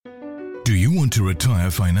Do you want to retire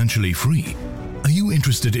financially free? Are you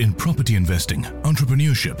interested in property investing,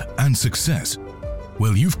 entrepreneurship, and success?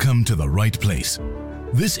 Well, you've come to the right place.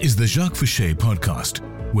 This is the Jacques Fouché podcast,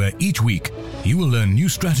 where each week you will learn new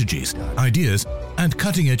strategies, ideas, and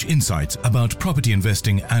cutting-edge insights about property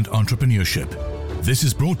investing and entrepreneurship. This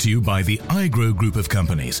is brought to you by the iGrow Group of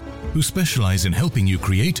companies, who specialize in helping you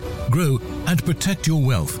create, grow, and protect your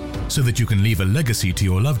wealth so that you can leave a legacy to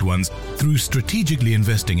your loved ones through strategically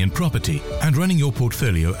investing in property and running your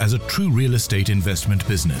portfolio as a true real estate investment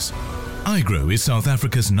business. iGrow is South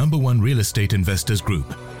Africa's #1 real estate investors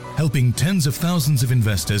group, helping tens of thousands of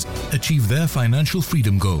investors achieve their financial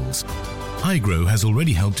freedom goals. iGrow has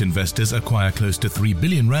already helped investors acquire close to 3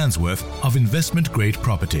 billion rands worth of investment-grade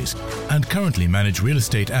properties and currently manage real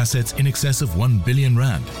estate assets in excess of 1 billion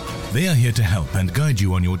rand. They are here to help and guide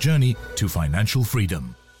you on your journey to financial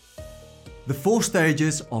freedom. The 4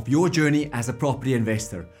 stages of your journey as a property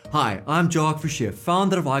investor. Hi, I'm Jacques Fouché,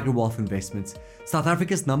 founder of iGrow Wealth Investments, South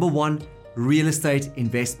Africa's #1 real estate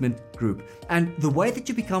investment group. And the way that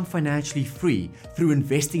you become financially free through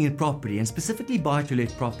investing in property, and specifically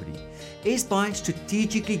buy-to-let property, is by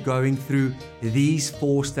strategically going through these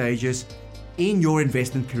 4 stages in your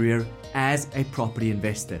investment career as a property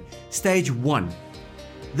investor. Stage 1,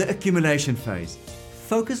 the accumulation phase.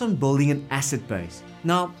 Focus on building an asset base.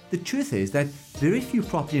 Now, the truth is that very few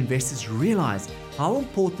property investors realize how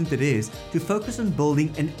important it is to focus on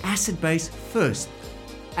building an asset base first.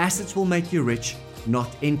 Assets will make you rich, not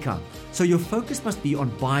income. So your focus must be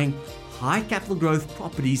on buying high capital growth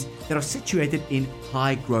properties that are situated in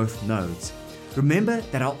high growth nodes. Remember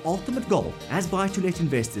that our ultimate goal as buy-to-let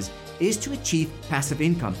investors is to achieve passive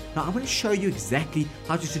income. Now, I'm going to show you exactly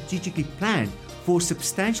how to strategically plan for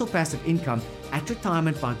substantial passive income at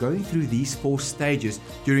retirement by going through these 4 stages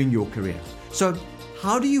during your career. So,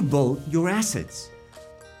 how do you build your assets?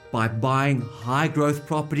 By buying high growth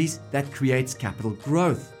properties that creates capital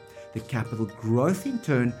growth. The capital growth in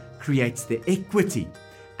turn creates the equity,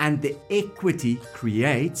 and the equity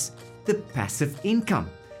creates the passive income,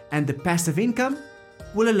 and the passive income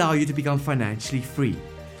will allow you to become financially free.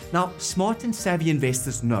 Now, smart and savvy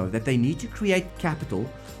investors know that they need to create capital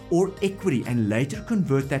or equity and later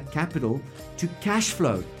convert that capital to cash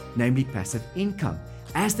flow, namely passive income,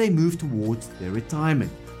 as they move towards their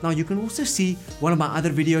retirement. Now, you can also see one of my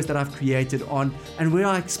other videos that I've created on and where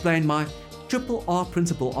I explain my triple R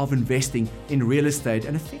principle of investing in real estate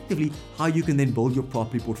and effectively how you can then build your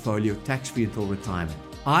property portfolio tax-free until retirement.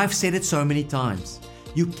 I've said it so many times.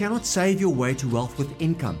 You cannot save your way to wealth with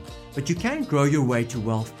income, but you can grow your way to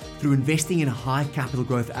wealth through investing in high capital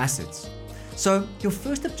growth assets. So your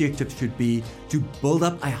first objective should be to build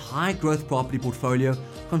up a high growth property portfolio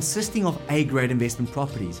consisting of A-grade investment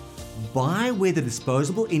properties. Buy where the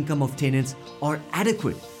disposable income of tenants are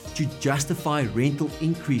adequate to justify rental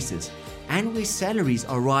increases and where salaries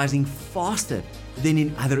are rising faster than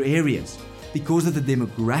in other areas because of the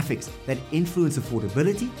demographics that influence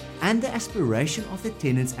affordability and the aspiration of the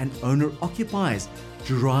tenants and owner-occupiers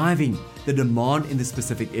driving the demand in the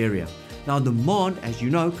specific area. Now, demand, as you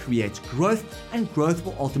know, creates growth, and growth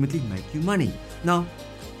will ultimately make you money. Now,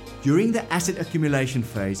 during the asset accumulation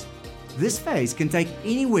phase, this phase can take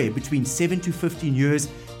anywhere between 7 to 15 years,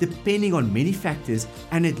 depending on many factors,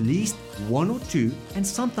 and at least 1 or 2, and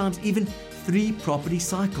sometimes even 3 property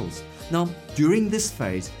cycles. Now, during this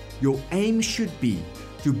phase, your aim should be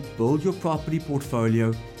to build your property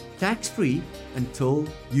portfolio tax-free until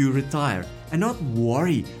you retire, and not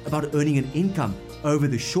worry about earning an income over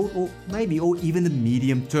the short or even the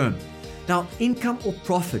medium term. Now, income or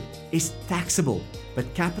profit is taxable,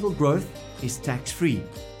 but capital growth is tax-free.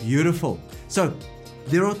 Beautiful. So,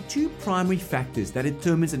 there are 2 primary factors that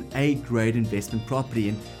determines an A-grade investment property,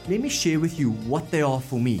 and let me share with you what they are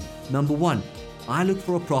for me. Number 1, I look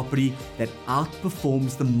for a property that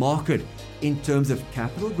outperforms the market in terms of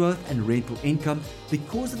capital growth and rental income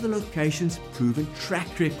because of the location's proven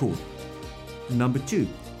track record. Number 2,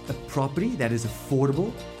 a property that is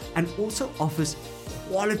affordable and also offers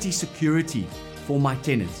quality security for my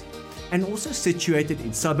tenants, and also situated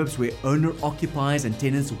in suburbs where owner-occupiers and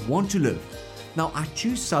tenants want to live. Now, I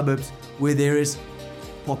choose suburbs where there is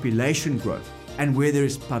population growth and where there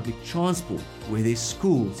is public transport, where there's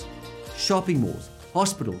schools, shopping malls,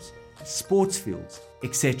 hospitals, sports fields,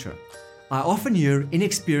 etc. I often hear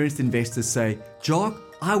inexperienced investors say, "Jacques,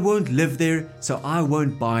 I won't live there, so I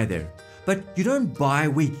won't buy there." But you don't buy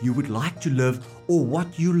where you would like to live or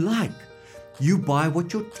what you like. You buy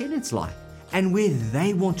what your tenants like and where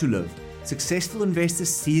they want to live. Successful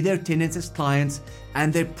investors see their tenants as clients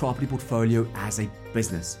and their property portfolio as a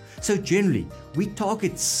business. So generally, we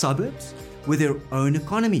target suburbs with their own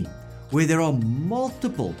economy, where there are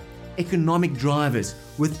multiple economic drivers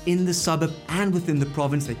within the suburb and within the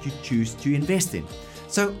province that you choose to invest in.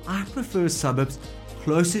 So I prefer suburbs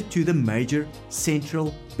closer to the major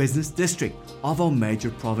central business district of our major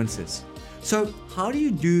provinces. So how do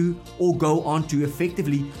you do or go on to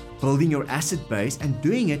effectively building your asset base and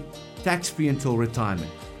doing it tax-free until retirement?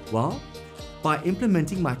 Well, by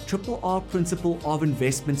implementing my RRR principle of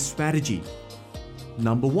investment strategy.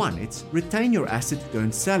 Number one, it's retain your asset,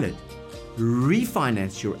 don't sell it.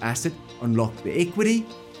 Refinance your asset, unlock the equity,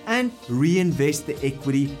 and reinvest the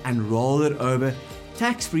equity and roll it over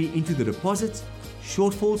tax-free into the deposits,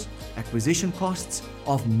 shortfalls, acquisition costs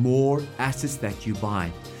of more assets that you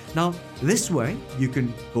buy. Now, this way, you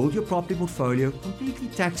can build your property portfolio completely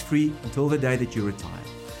tax-free until the day that you retire.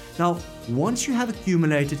 Now, once you have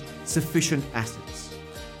accumulated sufficient assets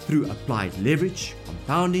through applied leverage,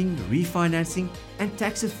 compounding, refinancing, and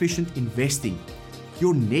tax-efficient investing,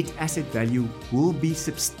 your net asset value will be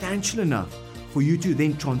substantial enough for you to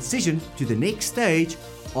then transition to the next stage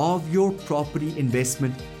of your property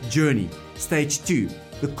investment journey. Stage 2,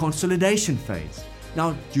 the consolidation phase.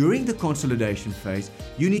 Now, during the consolidation phase,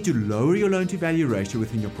 you need to lower your loan-to-value ratio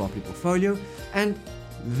within your property portfolio, and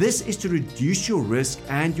this is to reduce your risk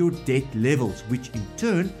and your debt levels, which in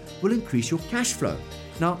turn will increase your cash flow.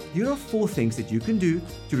 Now, here are 4 things that you can do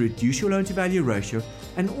to reduce your loan-to-value ratio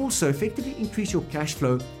and also effectively increase your cash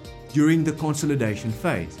flow during the consolidation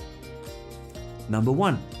phase. Number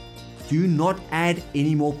 1, do not add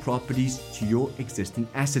any more properties to your existing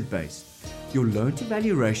asset base. Your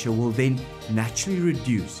loan-to-value ratio will then naturally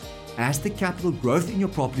reduce as the capital growth in your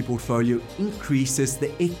property portfolio increases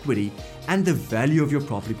the equity and the value of your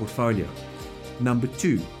property portfolio. Number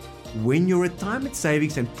 2, when your retirement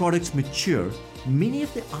savings and products mature, many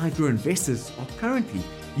of the IGROW investors are currently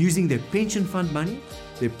using their pension fund money,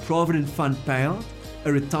 their provident fund payout,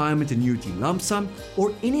 a retirement annuity lump sum,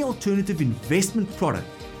 or any alternative investment product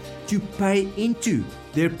to pay into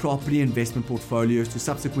their property investment portfolios to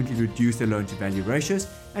subsequently reduce their loan-to-value ratios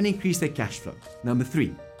and increase their cash flow. Number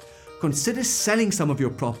 3, consider selling some of your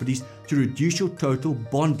properties to reduce your total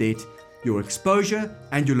bond debt, your exposure,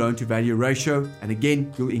 and your loan-to-value ratio, and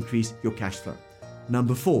again, you'll increase your cash flow.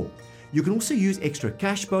 Number 4, you can also use extra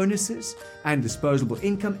cash bonuses and disposable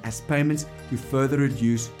income as payments to further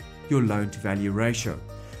reduce your loan-to-value ratio.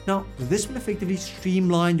 Now, this will effectively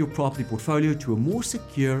streamline your property portfolio to a more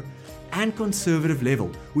secure and conservative level,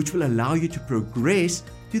 which will allow you to progress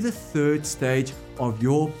to the 3rd stage of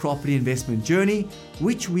your property investment journey,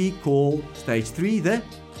 which we call stage 3, the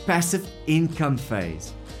passive income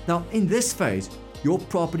phase. Now, in this phase, your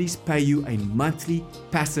properties pay you a monthly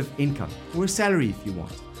passive income, or a salary if you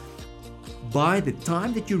want. By the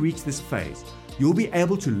time that you reach this phase, you'll be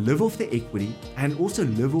able to live off the equity and also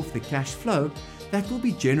live off the cash flow that will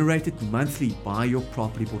be generated monthly by your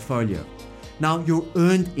property portfolio. Now, your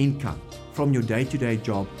earned income from your day-to-day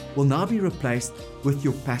job will now be replaced with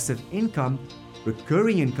your passive income,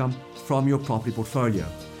 recurring income from your property portfolio.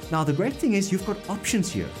 Now, the great thing is you've got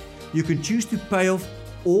options here. You can choose to pay off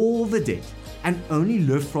all the debt and only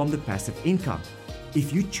live from the passive income.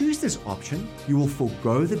 If you choose this option, you will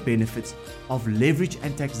forego the benefits of leverage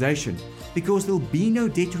and taxation because there will be no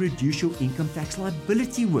debt to reduce your income tax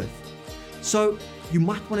liability with. So you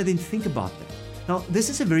might want to then think about that. Now, this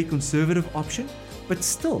is a very conservative option, but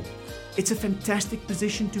still, it's a fantastic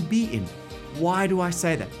position to be in. Why do I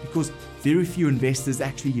say that? Because very few investors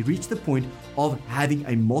actually reach the point of having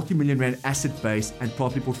a multi-million rand asset base and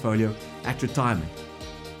property portfolio at retirement.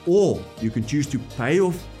 Or you can choose to pay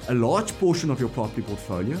off a large portion of your property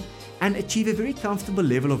portfolio and achieve a very comfortable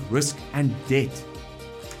level of risk and debt.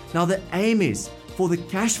 Now, the aim is for the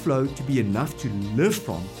cash flow to be enough to live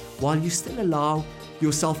from while you still allow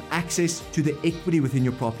yourself access to the equity within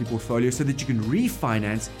your property portfolio so that you can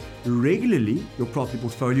refinance regularly your property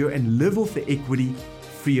portfolio and live off the equity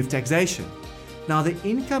free of taxation. Now, the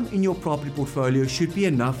income in your property portfolio should be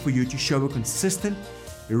enough for you to show a consistent,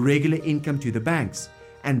 regular income to the banks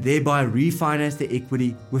and thereby refinance the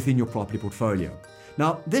equity within your property portfolio.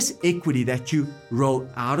 Now, this equity that you roll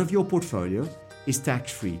out of your portfolio is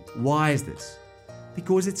tax-free. Why is this?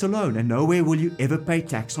 Because it's a loan and nowhere will you ever pay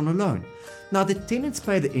tax on a loan. Now, the tenants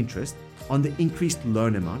pay the interest on the increased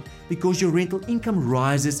loan amount because your rental income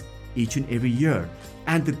rises each and every year,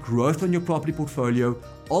 and the growth on your property portfolio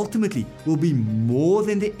ultimately will be more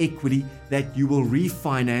than the equity that you will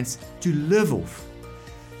refinance to live off.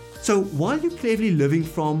 So while you're cleverly living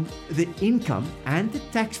from the income and the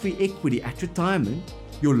tax-free equity at retirement,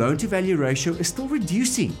 your loan-to-value ratio is still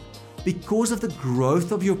reducing because of the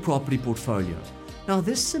growth of your property portfolio. Now,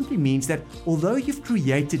 this simply means that although you've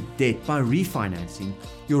created debt by refinancing,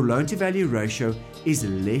 your loan-to-value ratio is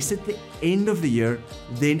less at the end of the year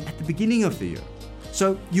than at the beginning of the year.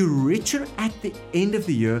 So you're richer at the end of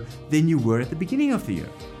the year than you were at the beginning of the year.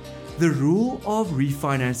 The rule of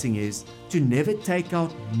refinancing is to never take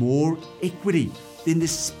out more equity than the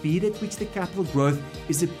speed at which the capital growth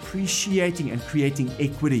is appreciating and creating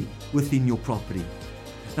equity within your property.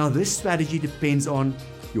 Now, this strategy depends on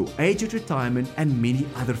your age at retirement and many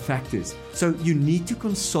other factors. So you need to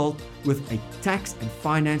consult with a tax and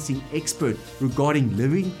financing expert regarding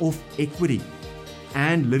living off equity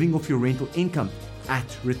and living off your rental income at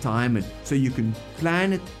retirement, so you can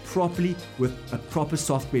plan it properly with a proper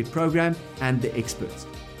software program and the experts.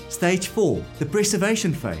 Stage 4, the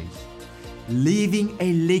preservation phase. Leaving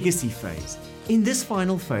a legacy phase. In this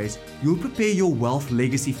final phase, you'll prepare your wealth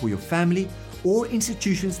legacy for your family or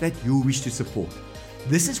institutions that you wish to support.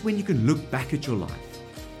 This is when you can look back at your life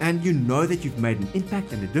and you know that you've made an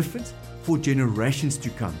impact and a difference for generations to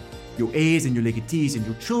come, your heirs and your legatees and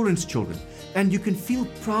your children's children, and you can feel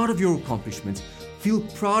proud of your accomplishments, feel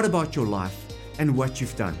proud about your life and what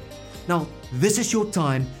you've done. Now, this is your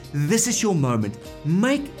time, this is your moment.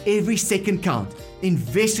 Make every second count.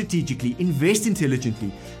 Invest strategically, invest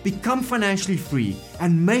intelligently, become financially free,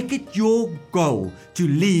 and make it your goal to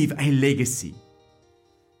leave a legacy.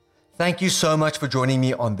 Thank you so much for joining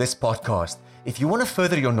me on this podcast. If you want to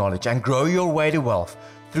further your knowledge and grow your way to wealth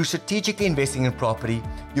through strategically investing in property,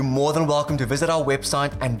 you're more than welcome to visit our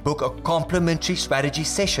website and book a complimentary strategy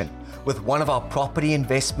session with one of our property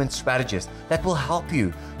investment strategists that will help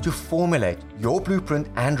you to formulate your blueprint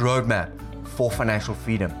and roadmap for financial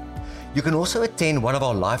freedom. You can also attend one of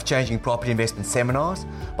our life-changing property investment seminars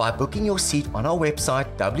by booking your seat on our website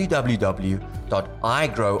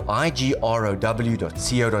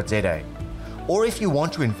www.igrow.co.za. Or if you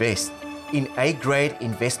want to invest in A-grade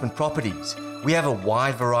investment properties, we have a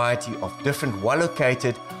wide variety of different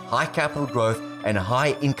well-located, high capital growth and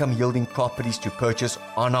high income yielding properties to purchase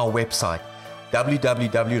on our website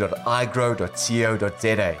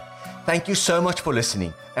www.igrow.co.za. Thank you so much for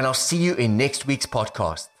listening, and I'll see you in next week's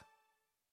podcast.